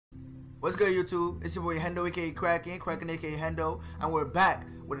What's good, YouTube? It's your boy Hendo, aka Kraken aka Hendo, and we're back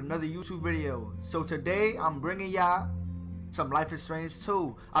with another YouTube video. So today I'm bringing y'all some Life is Strange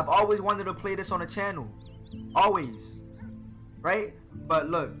 2. I've always wanted to play this on the channel, always, right? But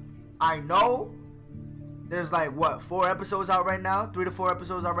look, I know there's like what, 4 episodes out right now, 3 to 4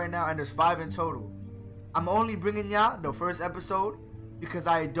 episodes out right now, and there's 5 in total. I'm only bringing y'all the first episode because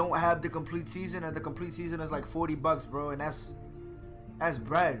I don't have the complete season, and the complete season is like 40 bucks, bro, and that's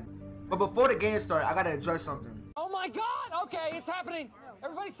bread. But before the game starts, I gotta address something. Oh my God! Okay, it's happening.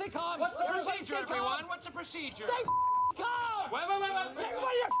 Everybody stay calm. What's the procedure, everyone? What's the procedure? Stay calm. Wait. Everybody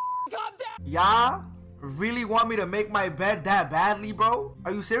calm down. Y'all really want me to make my bed that badly, bro?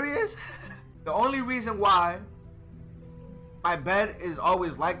 Are you serious? The only reason why my bed is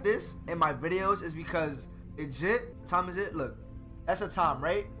always like this in my videos is because legit, what time is it? Look, that's the time,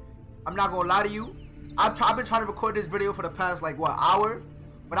 right? I'm not gonna lie to you. I've been trying to record this video for the past like what, hour?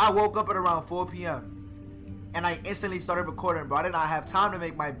 But I woke up at around 4 p.m. and I instantly started recording, bro. I did not have time to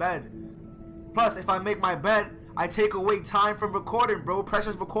make my bed. Plus, if I make my bed, I take away time from recording, bro.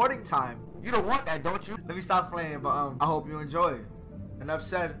 Precious recording time. You don't want that, don't you? Let me stop playing, but I hope you enjoy. Enough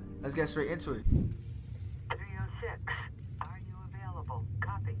said. Let's get straight into it. 306. Are you available?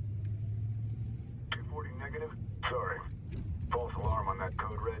 Copy. 240 negative. Sorry. False alarm on that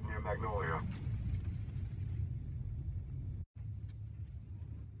code red near Magnolia.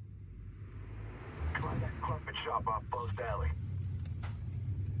 Try that carpet shop off Post Alley.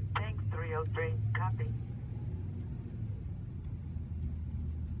 Thanks, 303. Copy.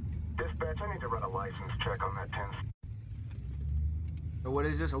 Dispatch, I need to run a license check on that 10. So what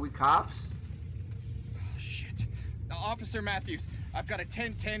is this? Are we cops? Oh, shit. Officer Matthews, I've got a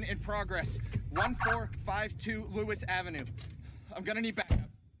 1010 in progress. 1452 Lewis Avenue. I'm gonna need backup.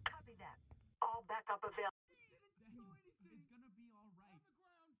 Copy that. All backup available.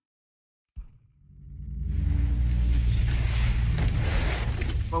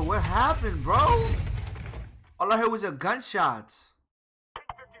 Bro, what happened, bro? All I heard was a gunshot.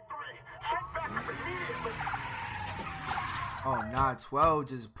 53. Send backup immediately. Oh nah, 12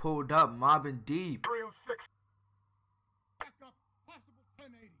 just pulled up, mobbing deep. 306. Backup, possible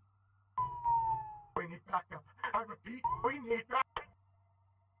 1080. We need backup. I repeat, we need backup.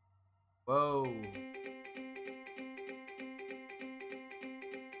 Whoa.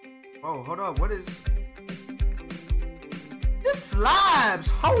 Whoa, hold up, what is... This slaps!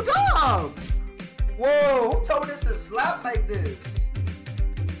 Hold up! Whoa, who told us to slap like this?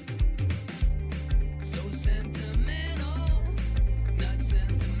 So sentimental, not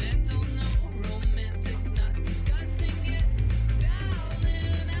sentimental, no romantic, not disgusting yet.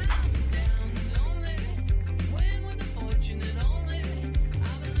 Darling, I'm down and lonely. When with the fortunate only,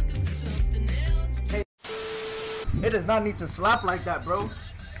 I've been looking for something else. Hey, it does not need to slap like that, bro.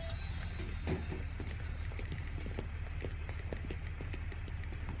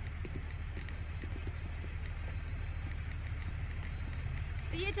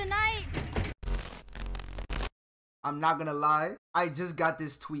 See you tonight. I'm not gonna lie, I just got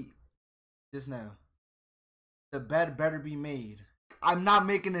this tweet just now. The bed better be made. I'm not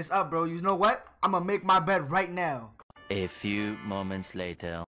making this up, bro. You know what? I'm gonna make my bed right now. A few moments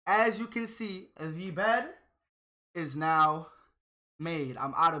later. As you can see, the bed is now made.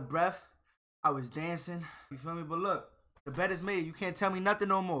 I'm out of breath. I was dancing. You feel me? But look, the bed is made. You can't tell me nothing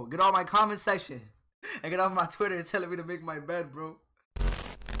no more. Get off my comment section and get off my Twitter and telling me to make my bed, bro.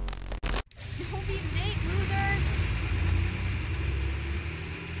 Don't be late, losers.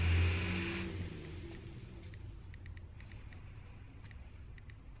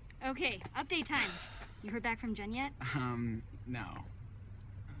 Okay, update time. You heard back from Jen yet? No.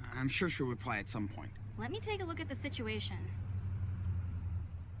 I'm sure she'll reply at some point. Let me take a look at the situation.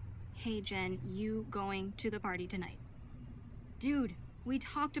 Hey, Jen, you going to the party tonight? Dude, we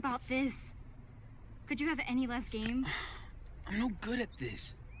talked about this. Could you have any less game? I'm no good at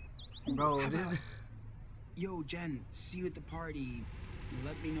this. Bro, this is... Yo, Jen, see you at the party.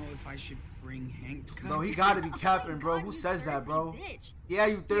 Let me know if I should bring Hank. Bro, he gotta be capping, Oh my bro. God, Who you says that, bro? thirsty bitch. Yeah,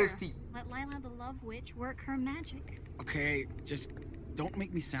 you thirsty. Here, let Lila the Love Witch work her magic. Okay, just don't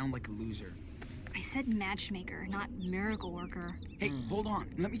make me sound like a loser. I said matchmaker, not miracle worker. Hey, hold on.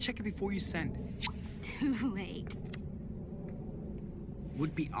 Let me check it before you send. Too late.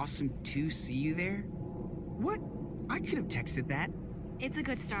 Would be awesome to see you there. What? I could have texted that. It's a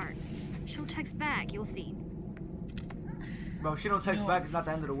good start. She'll text back, you'll see. Bro, if she don't text back, it's not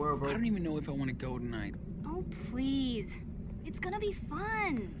the end of the world, bro. I don't even know if I want to go tonight. Oh, please. It's gonna be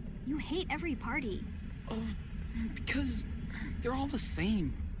fun. You hate every party. Oh, because they're all the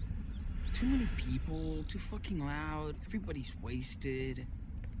same. Too many people, too fucking loud, everybody's wasted.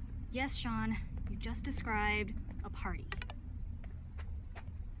 Yes, Sean, you just described a party.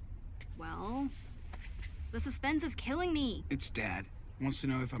 Well, the suspense is killing me. It's Dad. Wants to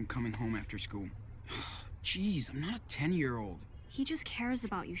know if I'm coming home after school. Jeez, I'm not a 10-year-old. He just cares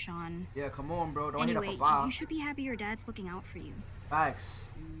about you, Sean. Yeah, come on, bro. Don't Anyway, hit up a vibe. you should be happy your dad's looking out for you. Facts.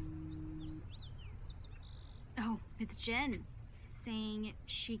 Oh, it's Jen. Saying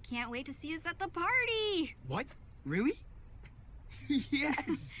she can't wait to see us at the party. What? Really?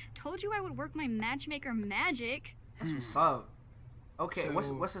 Yes! Told you I would work my matchmaker magic. That's what's up. Okay,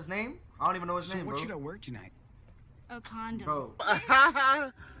 So- what's his name? I don't even know his So name, what bro. should I wear tonight? A condom. Bro,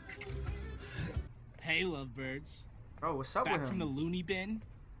 Hey, lovebirds. bro, what's up Back with from the him? loony bin?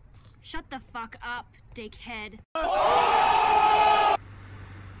 Shut the fuck up, dickhead. Oh,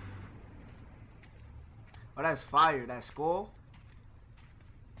 that's fire. That skull.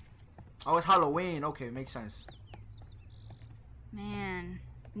 Oh, it's Halloween. Okay, makes sense. Man,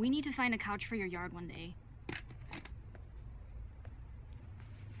 we need to find a couch for your yard one day.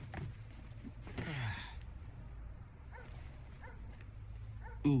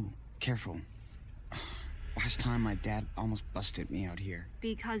 Ooh, careful. Last time my dad almost busted me out here.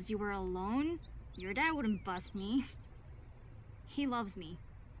 Because you were alone? Your dad wouldn't bust me. He loves me.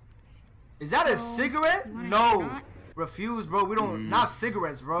 Is that a So, cigarette? you wanna No. hang out? Refuse, bro. We don't. Not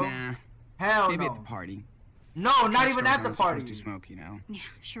cigarettes, bro. Nah, Hell maybe no. at the party. No, not Kids even at the aren't supposed party. to smoke, you know. Yeah,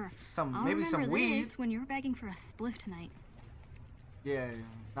 sure. Some I'll maybe some remember weed. this when you're begging for a spliff tonight. Yeah,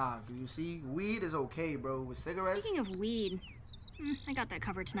 nah. Do you see? Weed is okay, bro. With cigarettes. Speaking of weed, I got that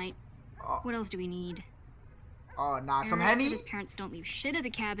covered tonight. Oh, What else do we need? oh, nah. Some Eric said Henny. his parents don't leave shit at the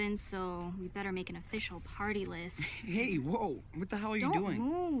cabin, so we better make an official party list. Hey, whoa, what the hell are you Don't doing?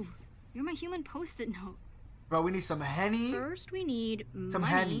 move. You're my human post-it note. Bro, we need some Henny. First, we need Some money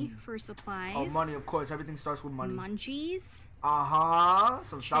Henny. for supplies. Oh, money, of course. Everything starts with money. Munchies.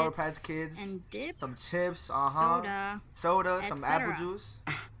 Some Sour chips, Patch Kids. And dip. Some chips. Soda. Soda. Some apple etc. juice.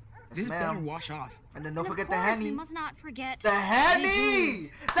 This Yes, better ma'am. wash off. And then don't And forget of the course, Henny. we must not forget The Henny!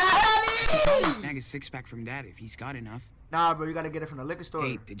 booze. The Henny! Snag a six-pack from Dad if he's got enough. Nah, bro, you gotta get it from the liquor store.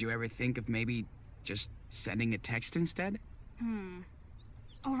 Hey, did you ever think of maybe just sending a text instead?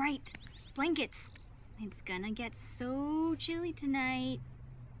 Oh, right. Blankets. It's gonna get so chilly tonight.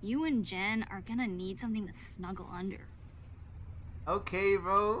 You and Jen are gonna need something to snuggle under. Okay,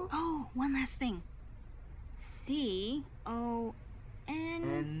 bro. Oh, one last thing.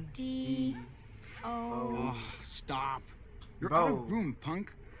 C-O-N-D-O. Oh, stop. You're Bro. out of room,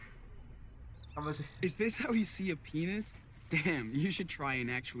 punk. I'm gonna say, Is this how you see a penis? Damn, you should try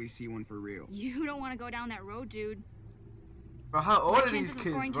and actually see one for real. You don't want to go down that road, dude. bro, how old My are these chances of kids,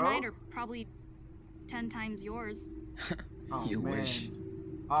 scoring bro? tonight are probably 10 times yours. Oh, You man. wish.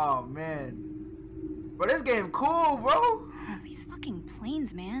 Oh, man. Bro, this game cool, bro. These fucking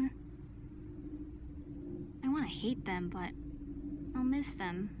planes, man. I want to hate them, but I'll miss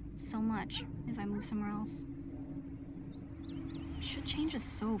them so much if I move somewhere else. Shit changes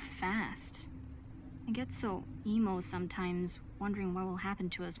so fast. I get so emo sometimes, wondering what will happen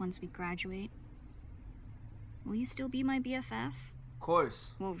to us once we graduate. Will you still be my BFF? Of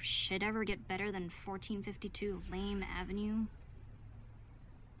course. Will shit ever get better than 1452 Lame Avenue?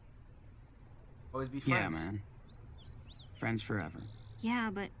 Always be Yeah, friends. man. Friends forever. Yeah,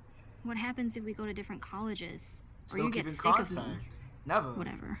 but what happens if we go to different colleges? Or Still you keep get in sick contact. of me? Never.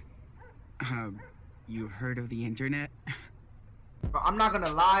 Whatever. You heard of the internet? Bro, I'm not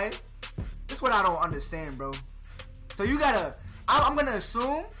gonna lie. This is what I don't understand, bro. So you gotta... I'm gonna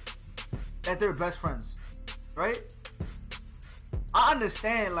assume that they're best friends, right? I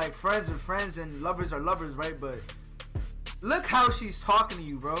understand, like, friends are friends and lovers are lovers, right? But look how she's talking to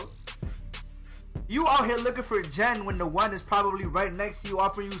you, bro. You out here looking for Jen when the one is probably right next to you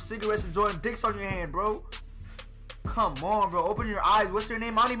offering you cigarettes and enjoying dicks on your hand, bro. Come on, bro. Open your eyes. What's her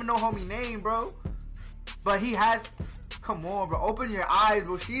name? I don't even know homie name, bro. But he has... Come on, bro. Open your eyes,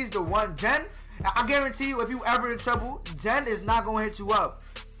 bro. She's the one. Jen, I guarantee you, if you ever in trouble, Jen is not going to hit you up.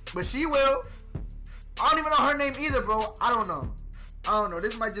 But she will. I don't even know her name either, bro. I don't know.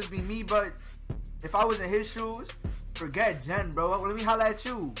 This might just be me, but if I was in his shoes, forget Jen, bro. Let me holler at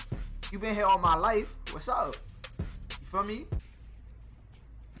you. You been here all my life. What's up? You feel me?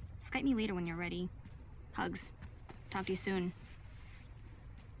 Skype me later when you're ready. Hugs. Talk to you soon.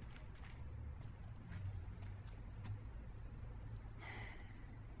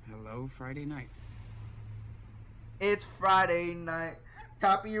 Hello, Friday night. It's Friday night.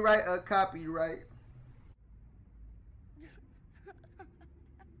 Copyright a copyright.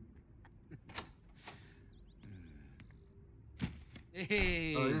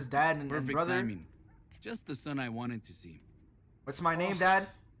 Hey. Oh, this is dad and Perfect brother. timing. Just the son I wanted to see. What's my name, Dad?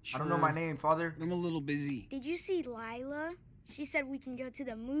 I don't know my name, father. I'm a little busy. Did you see Lila? She said we can go to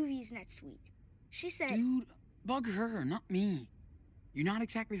the movies next week. She said... Dude, bug her, not me. You're not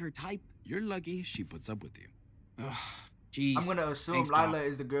exactly her type. You're lucky she puts up with you. Ugh, jeez. I'm gonna assume Thanks, Lila Pop.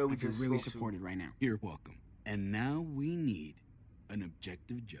 is the girl we I feel just really spoke to. supported right now. You're welcome. And now we need an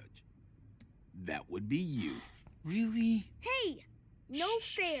objective judge. That would be you. Really? Hey! No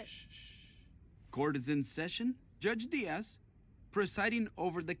fair! Court is in session. Judge Diaz, presiding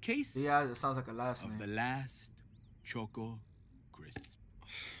over the case Yeah, it sounds like a last of name. the last Choco Crisp.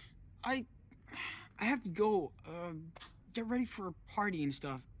 I have to go, get ready for a party and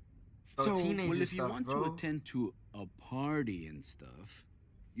stuff. Oh, So, teenager Well, if you stuff, want bro. to attend to a party and stuff,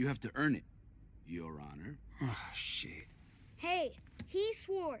 you have to earn it, Your Honor. Oh, shit. Hey, he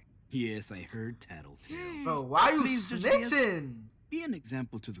swore. Yes, I heard tattletale. Bro, why you Please, Judge Diaz, snitching? be an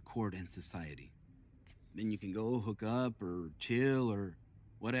example to the court and society. Then you can go hook up or chill or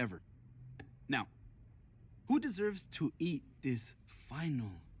whatever. Now, who deserves to eat this final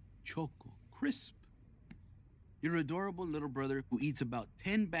Choco Crisp? Your adorable little brother who eats about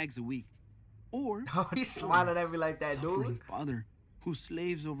 10 bags a week, or He's smiling at me like that, suffering dude. father who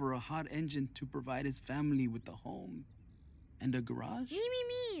slaves over a hot engine to provide his family with a home and a garage?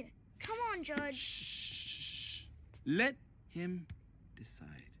 Me. Come on, Judge. Shh. Let him decide.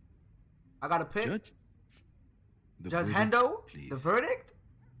 I got to pick. Judge? The Judge verdict, Hendo? please. The verdict?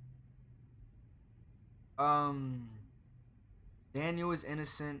 Daniel is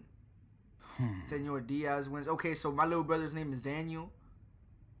innocent. Senor Diaz wins. Okay, so my little brother's name is Daniel.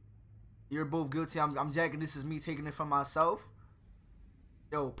 You're both guilty. I'm jacking. This is me taking it from myself.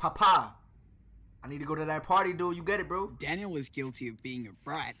 Yo, Papa. I need to go to that party, dude. You get it, bro? Daniel was guilty of being a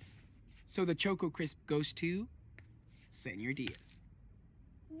brat. So the Choco Crisp goes to Senor Diaz.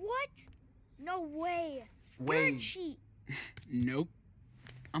 What? No way. You're Way. a cheat. Nope.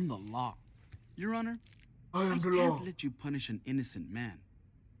 I'm the law. Your Honor, I am the can't law. let you punish an innocent man.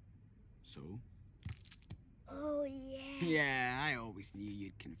 So, Oh, yeah. Yeah, I always knew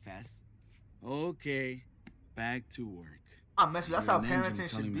you'd confess. okay, back to work. I'm messing. That's how You're an engine parenting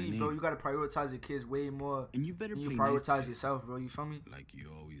should calling my be, bro. name. You gotta prioritize your kids way more And you better than you play prioritize nice, yourself, bro. You feel me? like you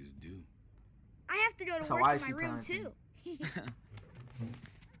always do. I have to go That's to how work I in see my room, parenting. too.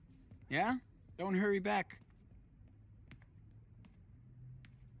 Yeah? Don't hurry back.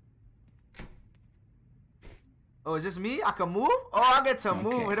 Oh, is this me? I can move? Oh, I get to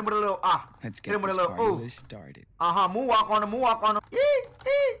move. Okay. Hit him with a little Let's Hit get him with a this little party ooh. list started. Moonwalk on him. Moonwalk on him.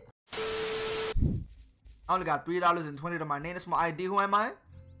 I only got $3.20 to my name. That's my ID. Who am I?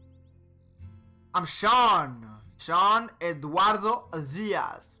 I'm Sean. Sean Eduardo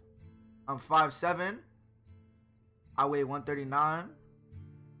Diaz. I'm 5'7". I weigh 139.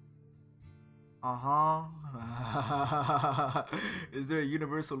 Is there a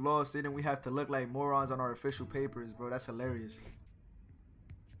universal law stating we have to look like morons on our official papers, bro? That's hilarious.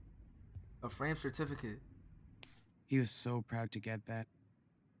 A framed certificate. He was so proud to get that.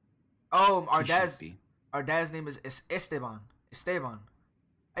 Oh, He should our dad's name is Esteban. Esteban.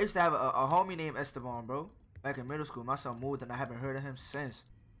 I used to have a homie named Esteban, bro. Back in middle school, my son moved and I haven't heard of him since.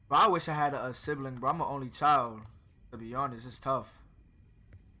 Bro, I wish I had a sibling, bro. I'm an only child. To be honest, it's tough.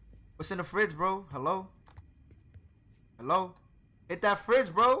 What's in the fridge, bro? Hello? Hello? Hit that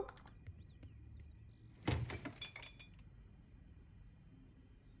fridge, bro.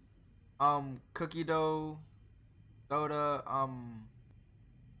 Cookie dough, soda,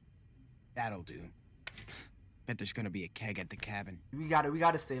 That'll do. Bet there's gonna be a keg at the cabin. we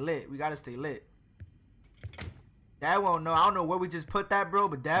gotta stay lit. We gotta stay lit. Dad won't know. I don't know where we just put that, bro,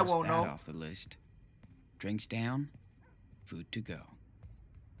 but Dad Cross won't that know. off the list. Drinks down, food to go.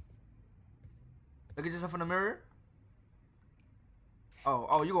 Look at yourself in the mirror.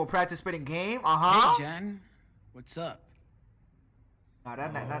 Oh, you gonna practice spitting game? Uh-huh. Hey, Jen. What's up? Nah,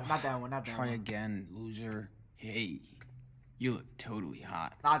 not that one, not that Try one. again, loser. Hey, you look totally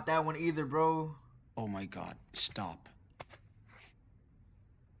hot. Not that one either, bro. Oh my god, stop.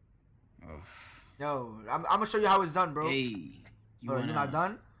 Ugh. Yo, I'm gonna show you how it's done, bro. Hey, you You're wanna not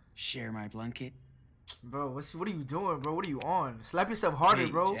done? share my blanket? Bro, what are you doing, bro? What are you on? Slap yourself harder,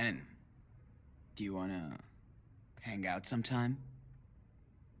 Hey, bro. Jen, do you wanna hang out sometime?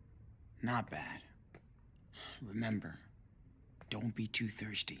 Not bad. Remember, don't be too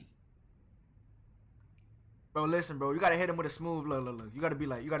thirsty. Bro, listen, bro. You gotta hit him with a smooth look. You gotta be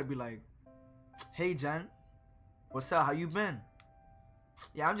like, hey, Jen, what's up? How you been?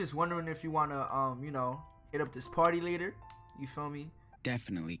 Yeah, I'm just wondering if you wanna, hit up this party later. You feel me?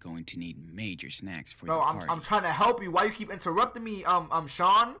 Definitely going to need major snacks for Bro, the party. I'm trying to help you. Why you keep interrupting me,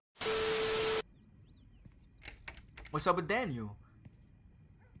 Sean? What's up with Daniel?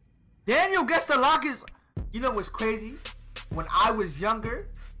 Daniel gets to lock his... You know what's crazy? When I was younger,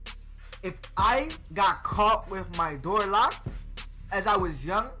 if I got caught with my door locked as I was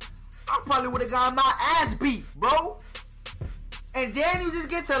young, I probably would have gotten my ass beat, bro. And Daniel just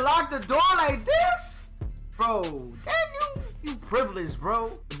get to lock the door like this? Bro, Daniel, you privileged,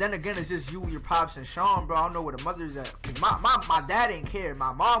 bro. But then again, it's just you, your pops, and Sean, bro. I don't know where the mother's at. My dad ain't care.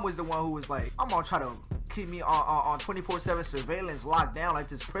 My mom was the one who was like, I'm gonna try to keep me on 24/7 surveillance, locked down like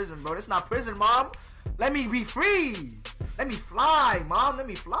this prison, bro. That's not prison, mom. Let me be free. Let me fly, mom. Let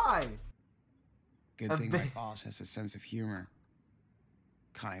me fly. Good thing my boss has a sense of humor.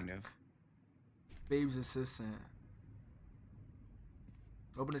 Kind of. Babe's assistant.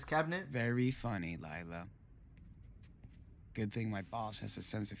 Open his cabinet. Very funny, Lila. Good thing my boss has a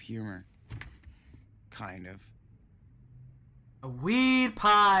sense of humor. Kind of. A weed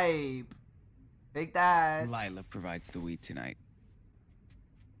pipe. Take that. Lila provides the weed tonight.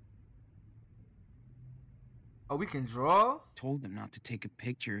 Oh, we can draw? Told them not to take a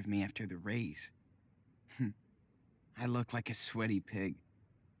picture of me after the race. I look like a sweaty pig.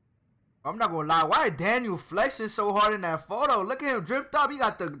 I'm not gonna lie, why Daniel flexing so hard in that photo? Look at him dripped up. He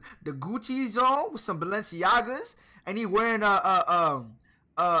got the Gucci's on with some Balenciagas, and he wearing yo,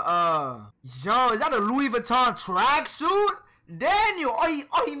 is that a Louis Vuitton tracksuit? Daniel,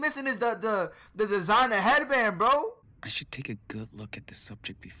 all he missing is the designer headband, bro. I should take a good look at the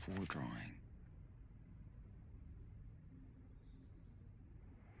subject before drawing.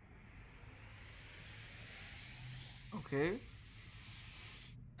 Okay.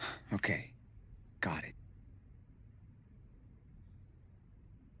 Okay, got it.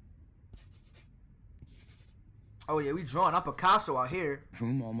 Oh yeah, we drawing up Picasso out here.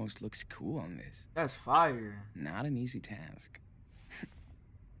 Room almost looks cool on this. That's fire. Not an easy task.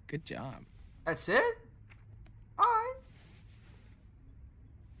 Good job. That's it? Alright.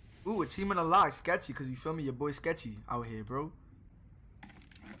 Ooh, achievement unlocked. Sketchy, because you feel me? Your boy Sketchy out here, bro.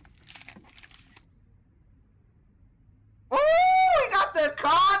 The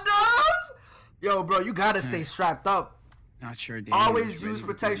condoms? Yo, bro, you gotta stay strapped up. Not sure. Always use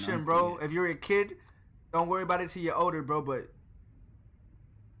protection, bro. If you're a kid, don't worry about it till you're older, bro. But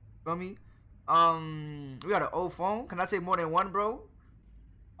feel me? We got an old phone. Can I take more than one, bro?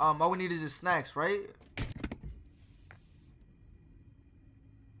 All we need is the snacks, right?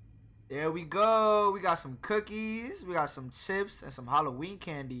 There we go. We got some cookies. We got some chips and some Halloween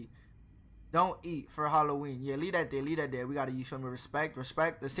candy. Don't eat for Halloween. Yeah, leave that there. Leave that there. We gotta use some respect.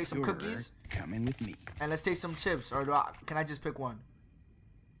 Respect. Let's take some cookies. Coming with me. And let's take some chips. Or can I just pick one?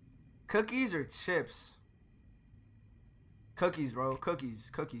 Cookies or chips? Cookies, bro. Cookies.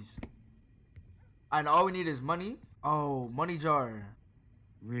 Cookies. And all we need is money. Oh, money jar.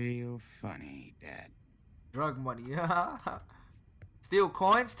 Real funny, Dad. Drug money. Steal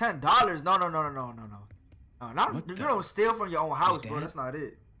coins? $10. No. Not, you don't steal from your own house, bro. That's not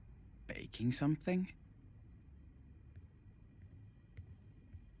it. Baking something?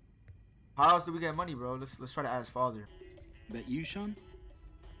 How else do we get money, bro? Let's try to ask father. That you, Sean?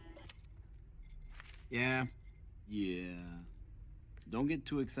 Yeah. Don't get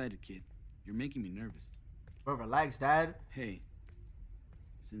too excited, kid. You're making me nervous. Bro, relax, Dad. Hey,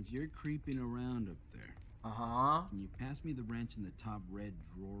 since you're creeping around up there, can you pass me the wrench in the top red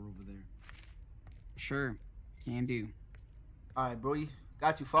drawer over there? Sure, can do. All right, bro.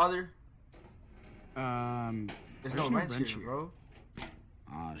 Got you, father. There's no wrench here, bro.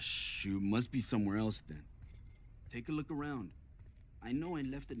 Ah, shoot. Must be somewhere else then. Take a look around. I know I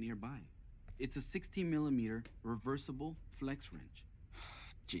left it nearby. It's a 16mm reversible flex wrench.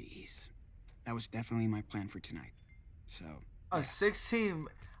 Jeez. That was definitely my plan for tonight. So. A 16.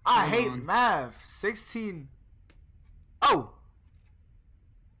 I hate math. 16. Oh.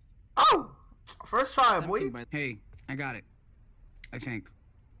 First try, boy. Hey, I got it. I think.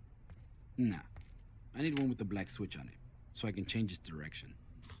 Nah. I need one with the black switch on it, so I can change its direction.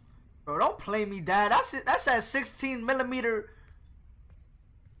 Bro, don't play me, Dad. That's at 16mm.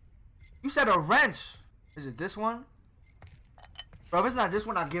 You said a wrench. Is it this one? Bro, if it's not this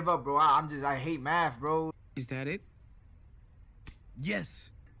one, I give up, bro. I hate math, bro. Is that it? Yes.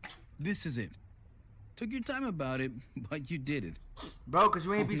 This is it. Took your time about it, but you did it. Bro, because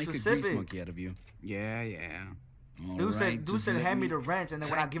you ain't be make specific. a grease monkey out of you. Yeah. Dude said hand me the wrench, and then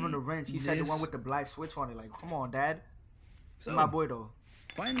when I give him the wrench, he said the one with the black switch on it. Like, come on, Dad. So, my boy, though.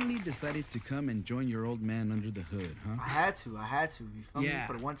 Finally decided to come and join your old man under the hood, huh? I had to. You feel me?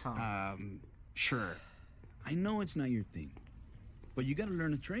 For the one time. Sure. I know it's not your thing, but you gotta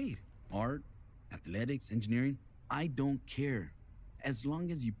learn a trade. Art, athletics, engineering. I don't care. As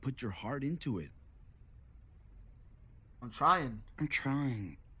long as you put your heart into it. I'm trying.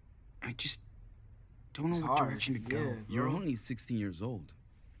 I just don't know It's what hard. direction to go. Yeah, You're bro. only 16 years old.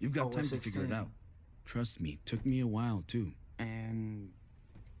 You've got Oh, we're time to figure it 16. out. Trust me, took me a while too. And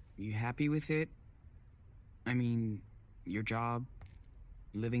you happy with it? I mean, your job,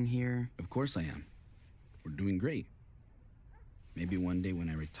 living here? Of course I am. We're doing great. Maybe one day when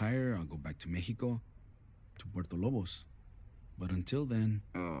I retire, I'll go back to Mexico, to Puerto Lobos. But until then...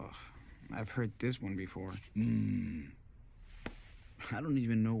 Oh, I've heard this one before. I don't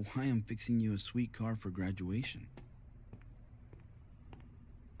even know why I'm fixing you a sweet car for graduation.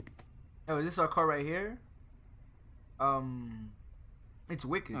 Oh, is this our car right here? It's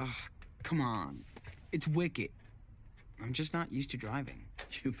wicked. Come on. It's wicked. I'm just not used to driving.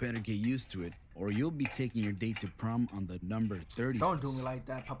 You better get used to it, or you'll be taking your date to prom on the number 30. Don't do me like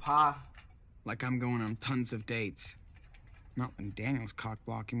that, papa. Like I'm going on tons of dates. Not when Daniel's cock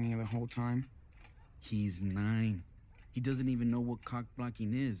blocking me the whole time. He's 9. He doesn't even know what cock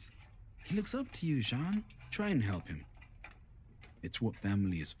blocking is. He looks up to you, Sean. Try and help him. It's what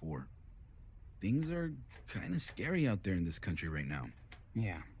family is for. Things are kind of scary out there in this country right now.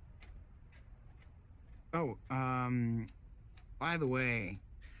 Yeah. Oh, by the way...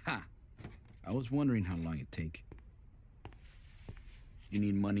 Ha! I was wondering how long it'd take. You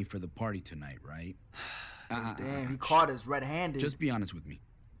need money for the party tonight, right? Damn, he caught us red-handed. Just be honest with me.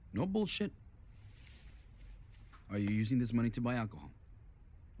 No bullshit. Are you using this money to buy alcohol?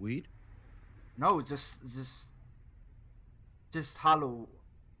 Weed? No, just hollow.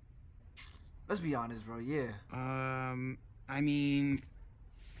 Let's be honest, bro. Yeah. I mean...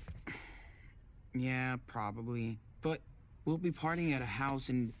 Yeah, probably. But we'll be partying at a house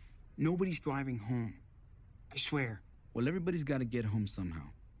and nobody's driving home. I swear. Well, everybody's got to get home somehow.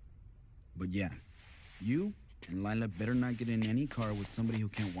 But yeah, you and Lila better not get in any car with somebody who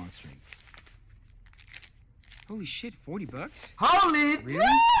can't walk straight. Holy shit, 40 bucks? Holy Really?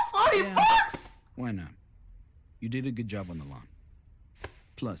 yeah, 40 bucks? Why not? You did a good job on the lawn.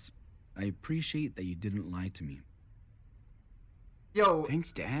 Plus, I appreciate that you didn't lie to me. Yo,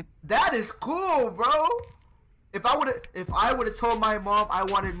 thanks, Dad. That is cool, bro. If I would have told my mom I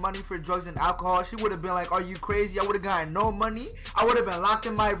wanted money for drugs and alcohol, she would have been like, "Are you crazy?" I would have gotten no money. I would have been locked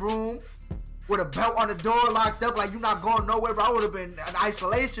in my room with a belt on the door, locked up, like, "You're not going nowhere," bro. I would have been in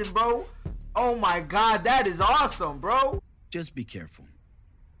isolation, bro. Oh my God, that is awesome, bro. Just be careful.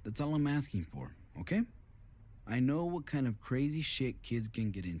 That's all I'm asking for, okay? I know what kind of crazy shit kids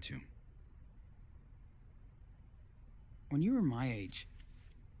can get into. When you were my age,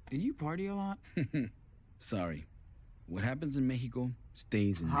 did you party a lot? Sorry. What happens in Mexico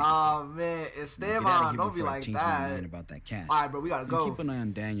stays in Mexico. Oh man, Esteban, don't be like that. About that cash. All right, bro, we gotta go. Keep an eye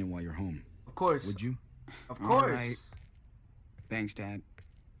on Daniel while you're home. Of course. Would you? Of course. All right. Thanks, Dad.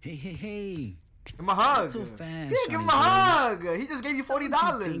 Hey. Give him a hug. Not so fast, Yeah, give him a Johnny boy. hug. He just gave you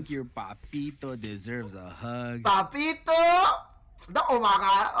 $40. You think your papito deserves a hug? Papito? No, oh my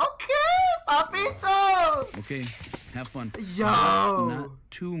God. Okay, papito. Okay, have fun. Yo. Not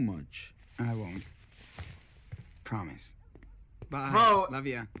too much. I won't. Promise. Bye. Bro, love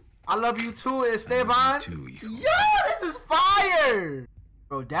ya. I love you too, Esteban. I love you too, Yo, this is fire.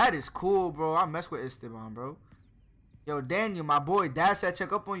 Bro, Dad is cool, bro. I mess with Esteban, bro. Yo, Daniel, my boy, Dad said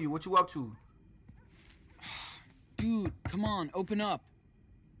check up on you. What you up to? Dude, come on, open up.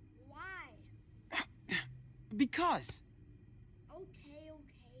 Why? Because. Okay.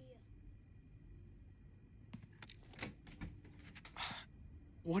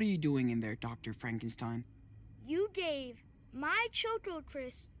 What are you doing in there, Dr. Frankenstein? You gave my choco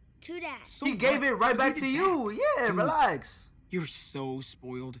crisp to Dad. So He gave what? it right You back did to that. you. Yeah, Dude, relax. You're so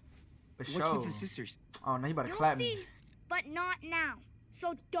spoiled. For What's sure. with the sisters? Oh, now you about to You'll clap see, me. but not now.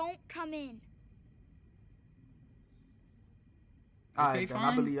 So don't come in. Alright, Okay, then,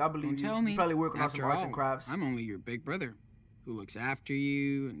 fine. I believe Don't you. tell You me. probably working on After some arts all, and crafts. I'm only your big brother, who looks after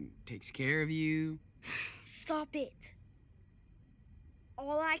you and takes care of you. Stop it.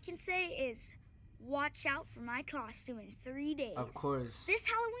 All I can say is, watch out for my costume in 3 days. Of course. This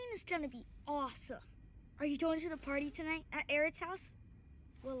Halloween is gonna be awesome. Are you going to the party tonight at Eric's house?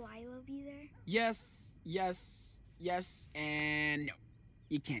 Will Lila be there? Yes, and no.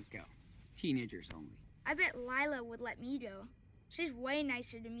 You can't go. Teenagers only. I bet Lila would let me go. She's way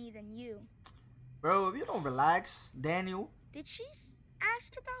nicer to me than you. Bro, if you don't relax, Daniel. Did she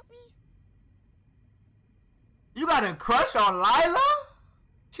ask about me? You got a crush on Lila?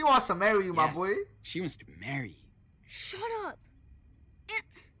 She wants to marry you, my Yes, boy. She wants to marry you. Shut up. And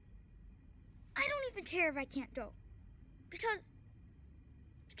I don't even care if I can't go. Because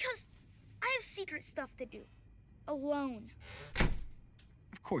I have secret stuff to do. Alone.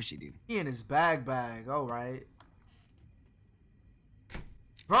 Of course you do. He in his bag. All right.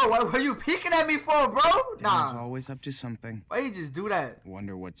 Bro, what were you peeking at me for, bro? Dan's Nah. always up to something. Why you just do that?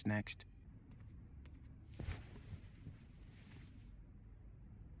 Wonder what's next.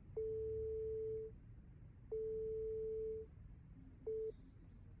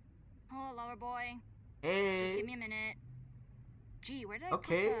 Oh, lower boy. Hey. Just give me a minute. Gee, where did I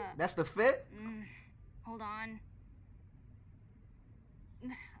Okay, put the... that's the fit? Hold on.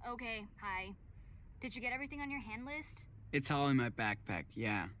 Okay, hi. Did you get everything on your hand list? It's all in my backpack,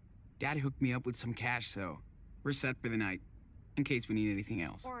 yeah. Dad hooked me up with some cash, so we're set for the night, in case we need anything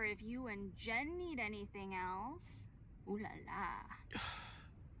else. Or if you and Jen need anything else. Ooh la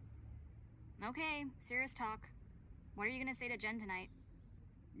la. Okay, serious talk. What are you gonna say to Jen tonight?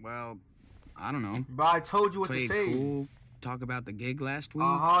 Well, I don't know. Bro, I told you what Play to say. cool, talk about the gig last week.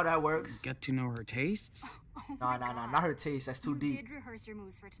 That works. Get to know her tastes. Nah, not her taste. That's too deep. You did rehearse your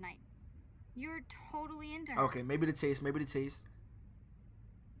moves for tonight. You're totally into her. Okay, maybe the taste,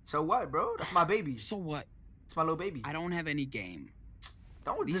 So what, bro? That's my baby. So what? It's my little baby. I don't have any game.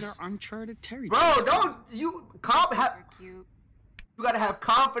 These are uncharted territory. Bro, don't you cute. You gotta have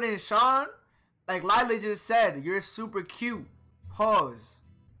confidence, Sean. Like Lila just said, you're super cute. Pause.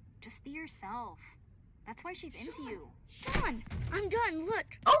 Just be yourself. That's why she's into you. Sean, I'm done. Look.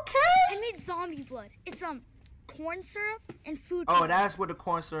 Okay. I made zombie blood. It's corn syrup and food. Oh, that's what the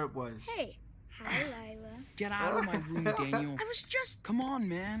corn syrup was. Hey. Hi, Lila. Get out of my room, Daniel. I was just... Come on,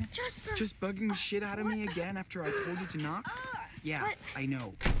 man. Just bugging the shit out of me again after I told you to knock? Yeah, what? I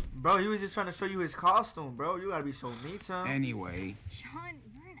know. Bro, he was just trying to show you his costume, bro. You gotta be so mean to him. Anyway. Sean,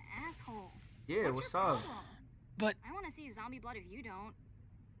 you're an asshole. Yeah, what's up? Problem? But... I want to see zombie blood if you don't.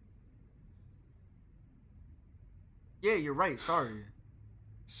 Yeah, you're right. Sorry.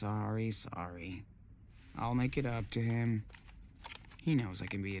 Sorry. I'll make it up to him. He knows I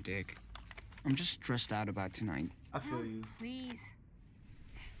can be a dick. I'm just stressed out about tonight. I feel you. Please.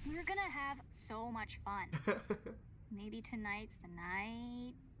 We're gonna have so much fun. Maybe tonight's the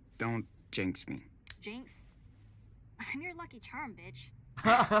night. Don't jinx me. Jinx? I'm your lucky charm, bitch.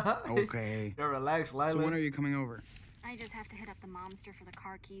 Okay. You're relaxed, Lila. So when are you coming over? I just have to hit up the momster for the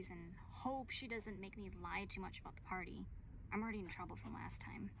car keys and hope she doesn't make me lie too much about the party. I'm already in trouble from last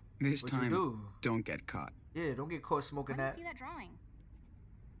time. This What'd you time, do? don't get caught. Yeah, don't get caught smoking When that. do you see that drawing?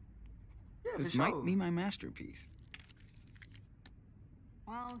 Yeah, This for might sure. be my masterpiece.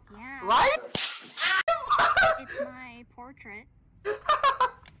 Well, yeah. Right? It's my portrait.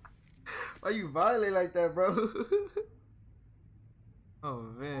 Why you violate like that, bro? Oh,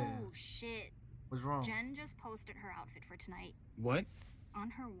 man. Oh, shit. What's wrong? Jen just posted her outfit for tonight. What? On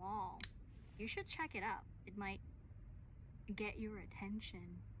her wall. You should check it out. It might get your attention.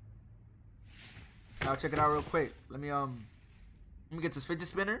 I'll check it out real quick. Let me get this fidget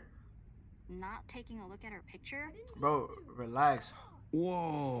spinner. Not taking a look at her picture? Bro, relax.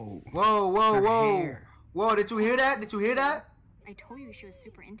 Whoa. Whoa. Hair. Whoa, did you hear that? I told you she was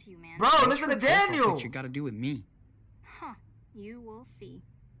super into you, man. Bro, listen to Daniel. What you gotta do with me? Huh. You will see.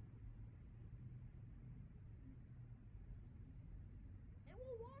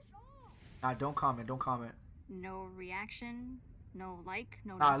 Nah, don't comment. No reaction, no like,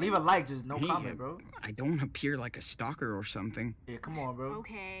 no Nah, nothing. leave a like, just no Hey, comment, bro. I don't appear like a stalker or something. Yeah, come on, bro.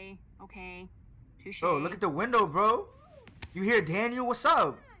 Okay. Touche. Bro, look at the window, bro. You hear Daniel? What's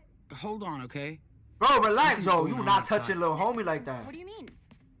up? Hold on, okay? Bro, relax, Something's yo. going You on not outside. touching little homie like that. What do you mean?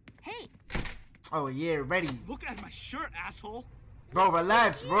 Hey! Oh, yeah, ready. Look at my shirt, asshole. Bro,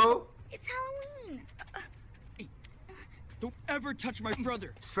 relax, bro. It's Halloween. Don't ever touch my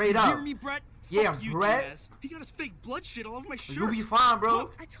brother. Straight you up. Hear me, Brett? Yeah, Fuck you, Brett. Diaz. He got his fake blood shit all over my shirt. You be fine, bro.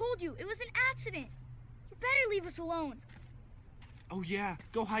 Look. I told you, it was an accident. You better leave us alone. Oh, yeah.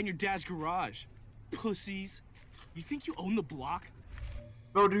 Go hide in your dad's garage. Pussies. You think you own the block?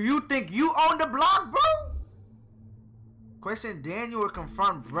 Bro, do you think you own the block, bro? Question Daniel or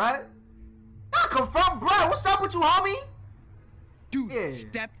confirm Brett? Nah, confirm Brett. What's up with you, homie? Dude, Yeah.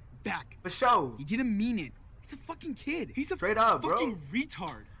 step back. For sure. He didn't mean it. He's a fucking kid. He's a Straight up, bro. fucking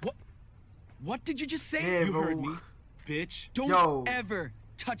retard. What did you just say? Yeah, You bro. heard me, bitch. Don't Yo. ever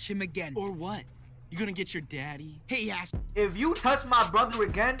touch him again. Or what? You gonna get your daddy? Hey, ass. If you touch my brother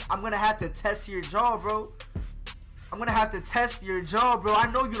again, I'm gonna have to test your jaw, bro. I'm gonna have to test your jaw, bro. I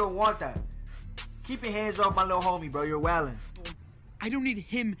know you don't want that. Keep your hands off my little homie, bro. You're wildin'. I don't need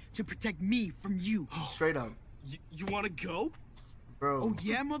him to protect me from you. Straight up. You wanna go? Bro. Oh,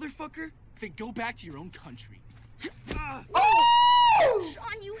 yeah, motherfucker? Then go back to your own country. Oh!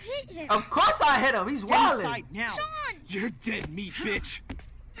 Sean, you hit him. Of course I hit him. He's Get wildin'. inside now. Sean! You're dead meat, bitch.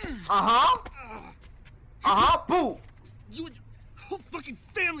 Boo. You and your whole fucking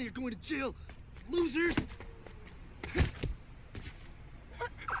family are going to jail. Losers.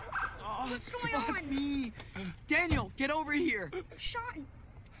 What's going on? Me. Daniel, get over here. Sean,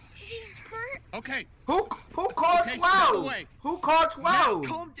 is he hurt? Okay. Who called Okay, 12? step away. Who called 12?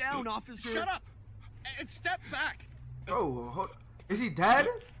 Calm down, officer. Shut up and step back. Bro, is he dead?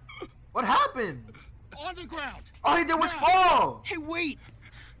 What happened? On the ground. All he did was fall. Hey, wait.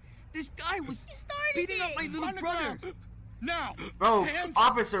 This guy was beating up my little On the brother. ground. Now. Bro, Hands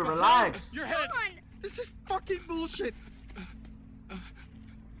officer, relax. Your head. Sean, This is fucking bullshit.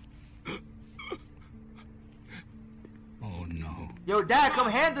 Oh no. Yo, Dad, come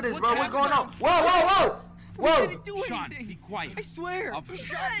handle this, bro. What's happened? going on? Whoa! We Whoa! didn't do Sean, anything. be quiet. I swear.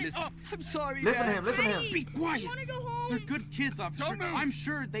 Officer, Dad. listen. I'm sorry, Listen to Dad. him, listen to him. Be quiet. I want to go home. They're good kids, officer. Don't move. I'm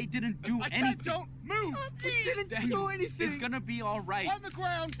sure they didn't do I anything. said don't move. Stop We this. didn't Daniel, do anything. it's gonna be all right. On the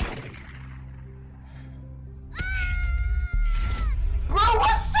ground. Bro,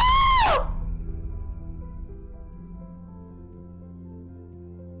 what's up?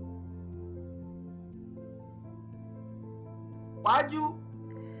 Why'd you?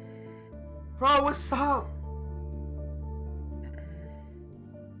 Bro, what's up?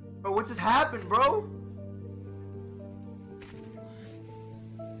 Bro, what just happened, bro?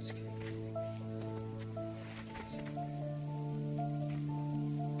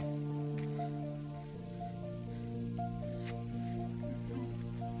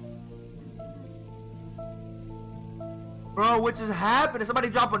 Bro, what just happened? Did somebody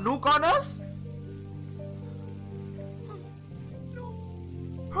drop a nuke on us?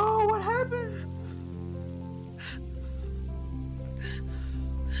 Bro, what happened?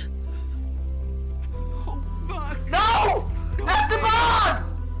 Oh, fuck. No! Esteban!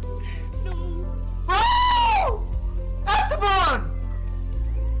 No. Bro! Esteban!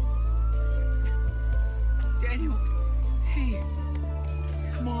 Daniel. Hey.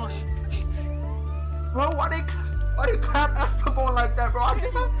 Come on. Bro, why they clap Esteban like that, bro?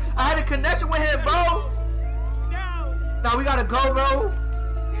 I had a connection with him, bro. No. Now we gotta go, bro.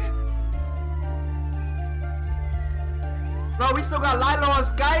 Bro, we still got Lilo on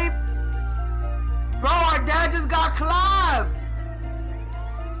Skype. Bro, our dad just got clapped.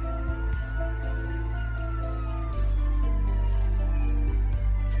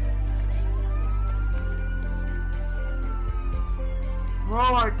 Bro,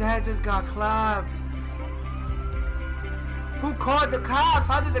 our dad just got clapped. Who called the cops?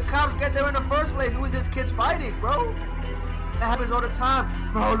 How did the cops get there in the first place? It was just kids fighting, bro. That happens all the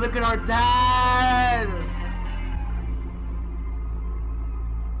time. Bro, look at our dad.